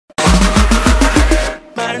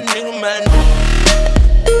Guys,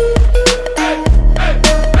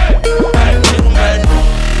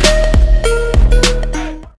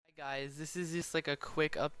 this is just like a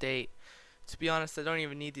quick update. To be honest, I don't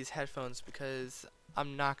even need these headphones because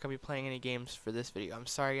I'm not going to be playing any games for this video. I'm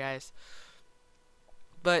sorry, guys.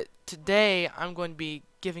 But today, I'm going to be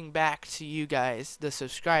giving back to you guys, the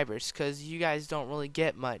subscribers, because you guys don't really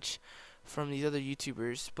get much from these other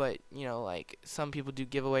YouTubers. But, you know, like, some people do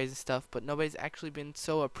giveaways and stuff, but nobody's actually been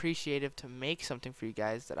so appreciative to make something for you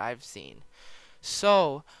guys that I've seen.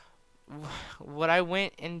 So, what I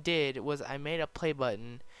went and did was I made a play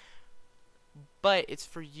button, but it's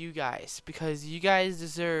for you guys because you guys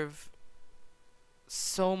deserve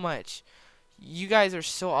so much. You guys are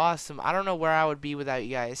so awesome. I don't know where I would be without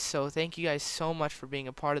you guys. So thank you guys so much for being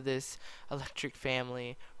a part of this electric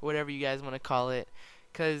family, or whatever you guys want to call it.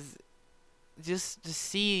 Because just to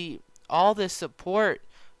see all this support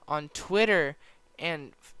on Twitter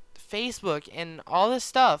and Facebook and all this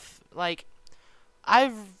stuff, like,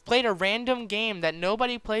 I've played a random game that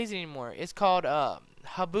nobody plays anymore. It's called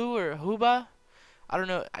Habu or Huba. I don't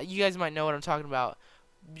know. You guys might know what I'm talking about.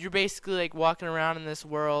 You're basically like walking around in this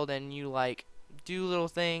world and you like do little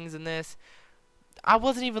things and this. I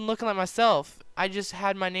wasn't even looking like myself. I just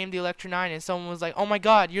had my name, the Electra 9, and someone was like, "Oh my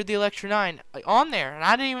God, you're the Electra 9," like, on there, and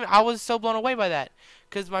I was so blown away by that,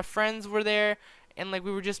 cause my friends were there, and like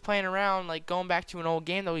we were just playing around, like going back to an old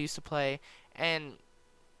game that we used to play, and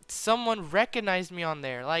someone recognized me on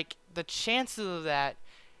there. Like, the chances of that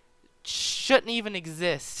shouldn't even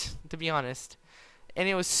exist, to be honest. And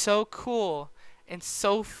it was so cool and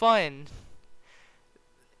so fun.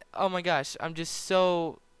 Oh my gosh, I'm just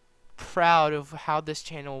so proud of how this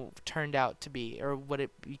channel turned out to be, or what it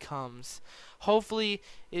becomes. Hopefully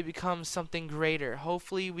it becomes something greater.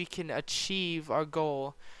 Hopefully we can achieve our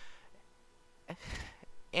goal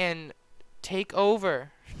and take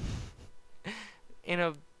over in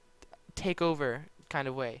a takeover kind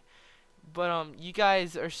of way. But you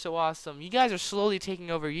guys are so awesome. You guys are slowly taking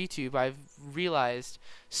over YouTube, I've realized.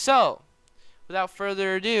 So without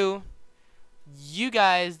further ado, you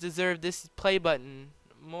guys deserve this play button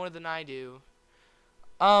more than I do.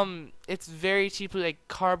 It's very cheaply, like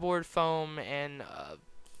cardboard foam and a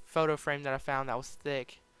photo frame that I found that was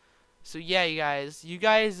thick. So yeah, you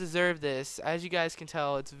guys deserve this. As you guys can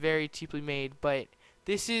tell, it's very cheaply made, but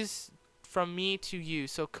this is from me to you.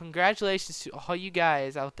 So congratulations to all you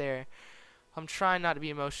guys out there. I'm trying not to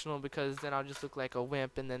be emotional because then I'll just look like a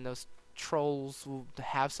wimp, and then those trolls will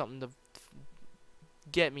have something to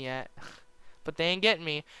get me at. But they ain't getting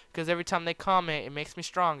me, because every time they comment, it makes me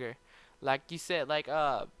stronger. Like you said, like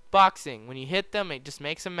boxing, when you hit them, it just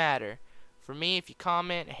makes them madder. For me, if you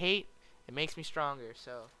comment hate, it makes me stronger.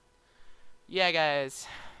 So yeah, guys,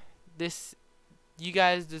 you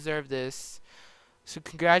guys deserve this. So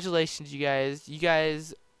congratulations, you guys. You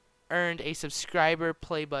guys earned a subscriber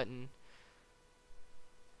play button.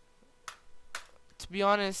 To be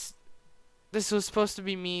honest, this was supposed to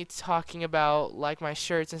be me talking about like my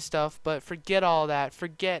shirts and stuff, but forget all that.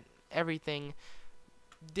 Forget everything.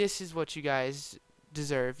 This is what you guys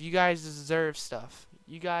deserve. You guys deserve stuff.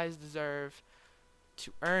 You guys deserve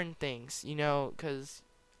to earn things, you know, because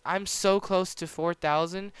I'm so close to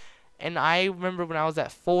 4,000, and I remember when I was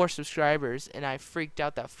at 4 subscribers, and I freaked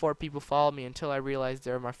out that 4 people followed me until I realized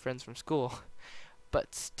they were my friends from school.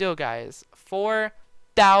 But still, guys,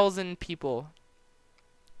 4,000 people.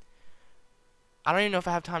 I don't even know if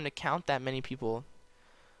I have time to count that many people.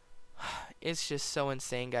 It's just so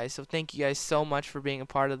insane, guys. So thank you guys so much for being a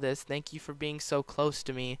part of this. Thank you for being so close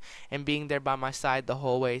to me and being there by my side the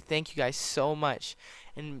whole way. Thank you guys so much.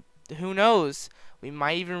 And who knows, we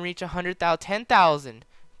might even reach 100,000, 10,000.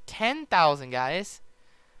 10,000, guys.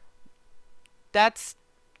 That's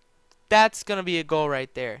gonna be a goal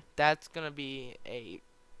right there. That's gonna be a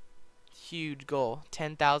huge goal.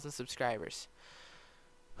 10,000 subscribers.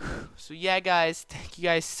 So yeah, guys, thank you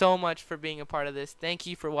guys so much for being a part of this. Thank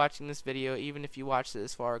you for watching this video, even if you watched it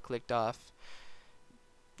this far or clicked off.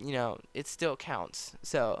 You know, it still counts.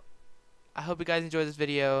 So I hope you guys enjoyed this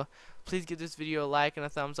video. Please give this video a like and a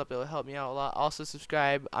thumbs up. It will help me out a lot. Also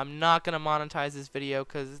subscribe. I'm not gonna monetize this video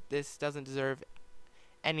because this doesn't deserve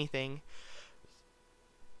anything.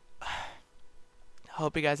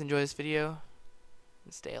 Hope you guys enjoy this video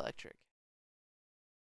and stay electric.